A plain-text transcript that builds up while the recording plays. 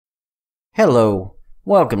Hello,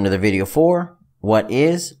 welcome to the video for what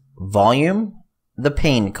is volume, the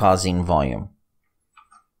pain causing volume.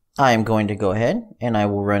 I am going to go ahead and I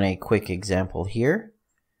will run a quick example here.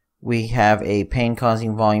 We have a pain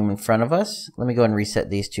causing volume in front of us. Let me go and reset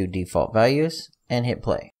these to default values and hit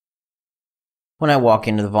play. When I walk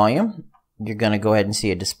into the volume, you're going to go ahead and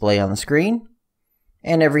see a display on the screen,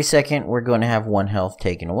 and every second we're going to have 1 health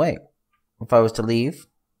taken away. If I was to leave,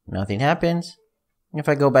 nothing happens. If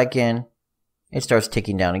I go back in, it starts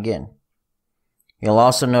ticking down again. You'll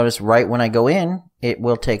also notice right when I go in, it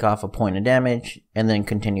will take off a point of damage and then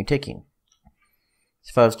continue ticking.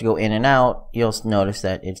 So if I was to go in and out, you'll notice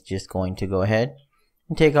that it's just going to go ahead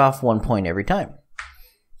and take off 1 point every time.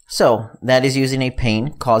 So that is using a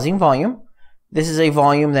pain causing volume. This is a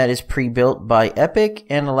volume that is pre-built by Epic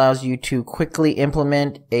and allows you to quickly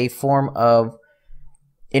implement a form of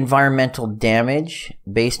environmental damage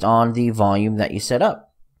based on the volume that you set up.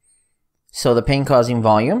 So the pain causing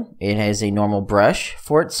volume, it has a normal brush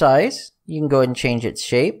for its size. You can go ahead and change its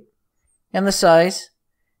shape and the size,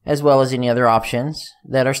 as well as any other options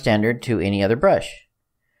that are standard to any other brush.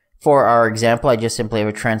 For our example, I just simply have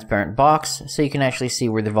a transparent box so you can actually see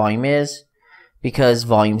where the volume is, because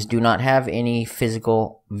volumes do not have any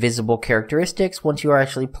physical visible characteristics once you are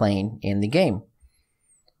actually playing in the game.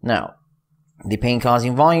 Now, the pain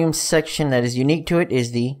causing volume section that is unique to it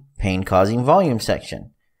is the pain causing volume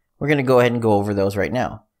section. We're going to go ahead and go over those right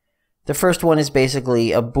now. The first one is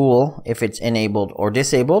basically a bool if it's enabled or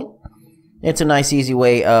disabled. It's a nice easy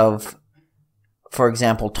way of, for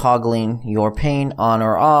example, toggling your pain on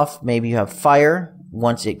or off. Maybe you have fire.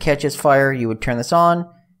 Once it catches fire, you would turn this on.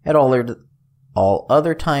 At all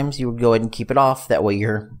other times, you would go ahead and keep it off. That way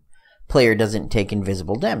your player doesn't take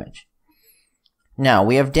invisible damage. Now,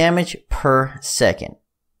 we have damage per second.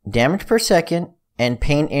 Damage per second and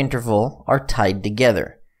pain interval are tied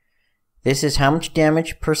together. This is how much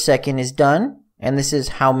damage per second is done, and this is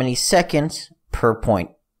how many seconds per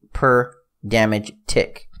point, per damage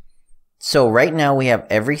tick. So right now we have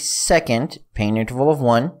every second, pain interval of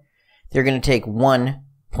 1, they're going to take 1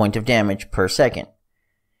 point of damage per second.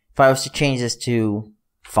 If I was to change this to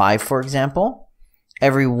 5, for example,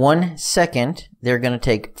 every 1 second, they're going to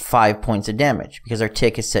take 5 points of damage because our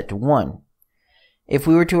tick is set to 1. If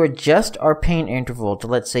we were to adjust our pain interval to,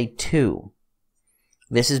 let's say, 2,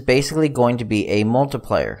 this is basically going to be a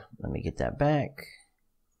multiplier. Let me get that back.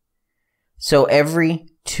 So every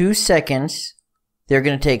 2 seconds, they're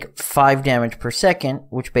going to take 5 damage per second,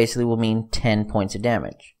 which basically will mean 10 points of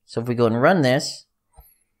damage. So if we go and run this,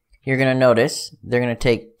 you're going to notice they're going to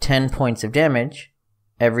take 10 points of damage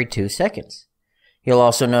every 2 seconds. You'll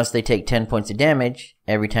also notice they take 10 points of damage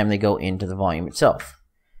every time they go into the volume itself.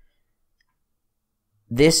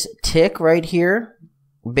 This tick right here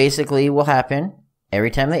basically will happen every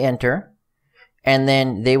time they enter, and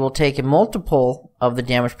then they will take a multiple of the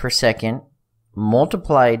damage per second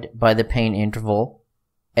multiplied by the pain interval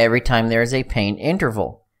every time there is a pain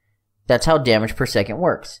interval. That's how damage per second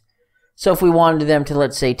works. So if we wanted them to,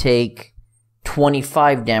 let's say, take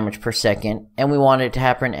 25 damage per second, and we wanted it to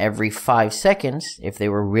happen every 5 seconds, if they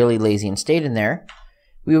were really lazy and stayed in there,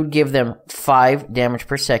 we would give them 5 damage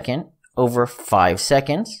per second over 5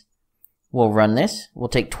 seconds. We'll run this. We'll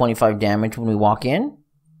take 25 damage when we walk in.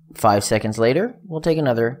 5 seconds later, we'll take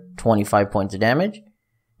another 25 points of damage.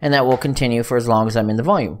 And that will continue for as long as I'm in the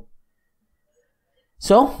volume.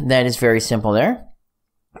 So, that is very simple there.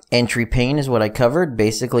 Entry pain is what I covered.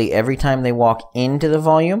 Basically, every time they walk into the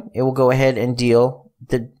volume, it will go ahead and deal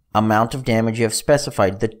the amount of damage you have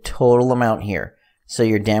specified, the total amount here. So,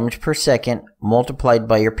 your damage per second multiplied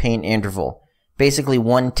by your pain interval. Basically,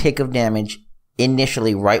 1 tick of damage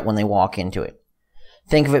initially right when they walk into it.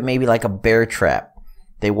 Think of it maybe like a bear trap.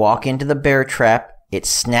 They walk into the bear trap, it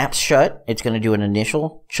snaps shut, it's going to do an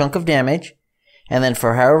initial chunk of damage, and then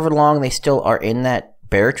for however long they still are in that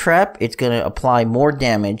bear trap, it's going to apply more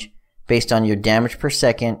damage based on your damage per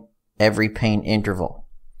second every pain interval.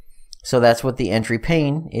 So that's what the entry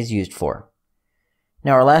pain is used for.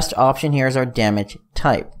 Now our last option here is our damage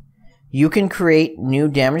type. You can create new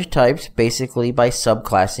damage types basically by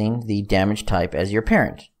subclassing the damage type as your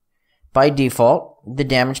parent. By default, the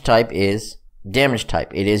damage type is damage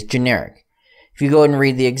type. It is generic. If you go ahead and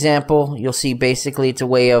read the example, you'll see basically it's a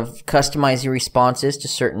way of customizing responses to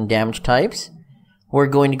certain damage types. We're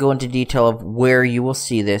going to go into detail of where you will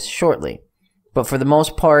see this shortly. But for the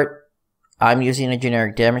most part, I'm using a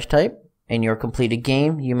generic damage type. In your completed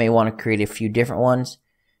game, you may want to create a few different ones,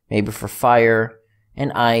 maybe for fire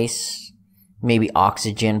and ice, maybe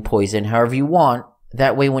oxygen, poison, however you want.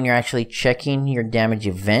 That way when you're actually checking your damage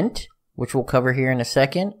event, which we'll cover here in a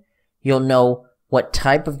second, you'll know what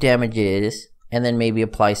type of damage it is, and then maybe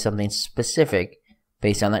apply something specific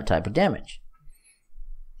based on that type of damage.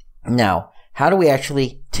 Now, how do we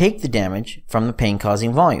actually take the damage from the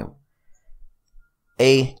pain-causing volume?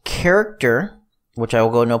 A character, which I will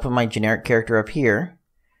go and open my generic character up here,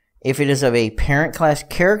 if it is of a parent class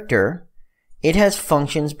character, it has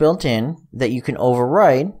functions built in that you can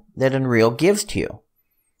override that Unreal gives to you.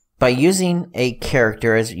 By using a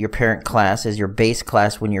character as your parent class, as your base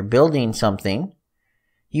class when you're building something,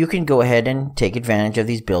 you can go ahead and take advantage of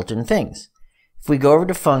these built-in things. If we go over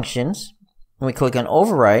to functions, and we click on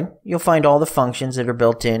override, you'll find all the functions that are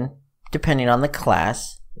built in depending on the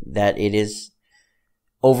class that it is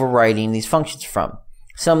overriding these functions from.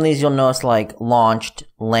 Some of these you'll notice like launched,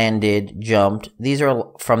 landed, jumped. These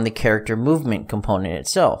are from the character movement component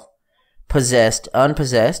itself. Possessed,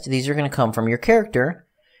 unpossessed, these are going to come from your character.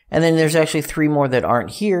 And then there's actually 3 more that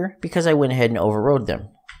aren't here because I went ahead and overrode them.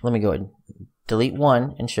 Let me go ahead and delete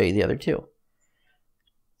one and show you the other 2.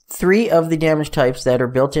 3 of the damage types that are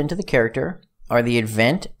built into the character are the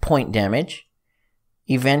event point damage,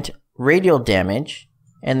 event radial damage,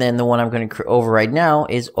 and then the one I'm going to override now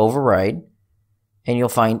is override, and you'll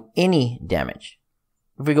find any damage.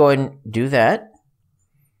 If we go ahead and do that,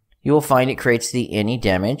 you will find it creates the any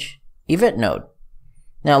damage event node.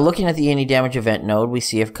 Now, looking at the any damage event node, we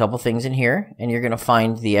see a couple things in here, and you're going to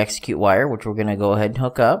find the execute wire, which we're going to go ahead and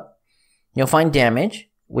hook up. You'll find damage,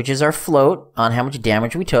 which is our float on how much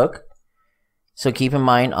damage we took. So keep in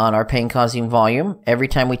mind on our pain-causing volume, every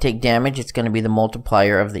time we take damage, it's going to be the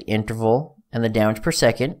multiplier of the interval and the damage per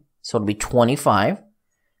second. So it'll be 25.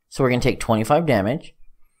 So we're going to take 25 damage.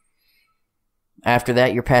 After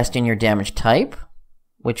that, you're passed in your damage type,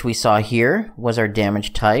 which we saw here was our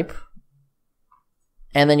damage type.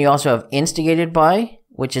 And then you also have instigated by,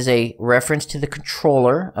 which is a reference to the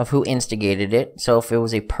controller of who instigated it. So if it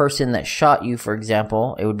was a person that shot you, for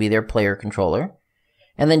example, it would be their player controller.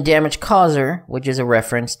 And then damage causer, which is a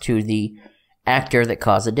reference to the actor that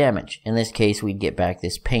caused the damage. In this case, we'd get back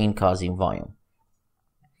this pain-causing volume.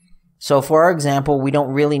 So for our example, we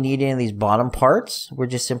don't really need any of these bottom parts. We're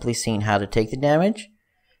just simply seeing how to take the damage.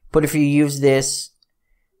 But if you use this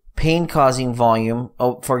pain-causing volume,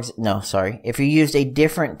 if you used a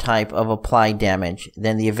different type of applied damage,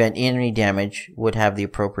 then the event enemy damage would have the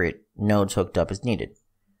appropriate nodes hooked up as needed.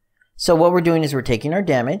 So what we're doing is we're taking our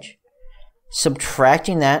damage,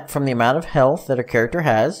 subtracting that from the amount of health that our character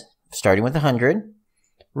has, starting with 100,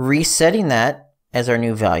 resetting that as our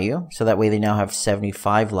new value, so that way they now have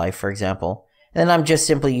 75 life, for example. And then I'm just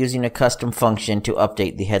simply using a custom function to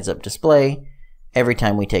update the heads-up display every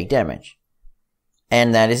time we take damage.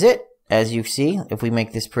 And that is it. As you see, if we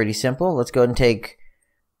make this pretty simple, let's go ahead and take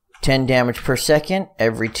 10 damage per second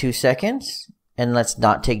every 2 seconds. And let's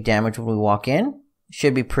not take damage when we walk in.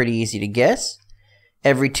 Should be pretty easy to guess.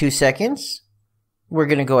 Every 2 seconds, we're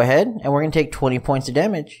going to go ahead and we're going to take 20 points of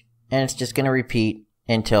damage. And it's just going to repeat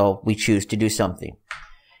until we choose to do something.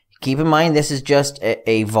 Keep in mind, this is just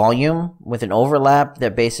a volume with an overlap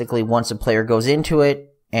that basically once a player goes into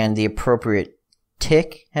it and the appropriate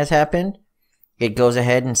tick has happened, it goes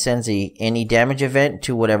ahead and sends any damage event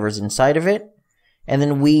to whatever's inside of it, and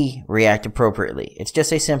then we react appropriately. It's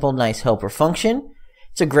just a simple, nice helper function.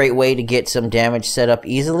 It's a great way to get some damage set up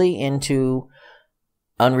easily into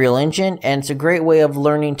Unreal Engine, and it's a great way of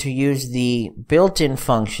learning to use the built-in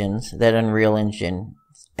functions that Unreal Engine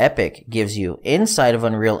Epic gives you inside of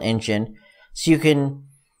Unreal Engine, so you can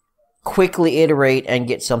quickly iterate and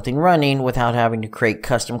get something running without having to create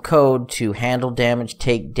custom code to handle damage,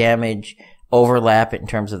 take damage, overlap it in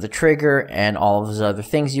terms of the trigger, and all of those other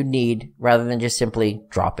things you need, rather than just simply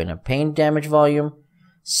drop in a pain damage volume,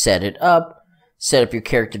 set up your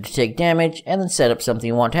character to take damage, and then set up something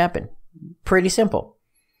you want to happen. Pretty simple.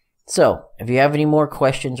 So, if you have any more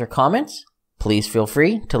questions or comments, please feel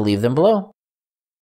free to leave them below.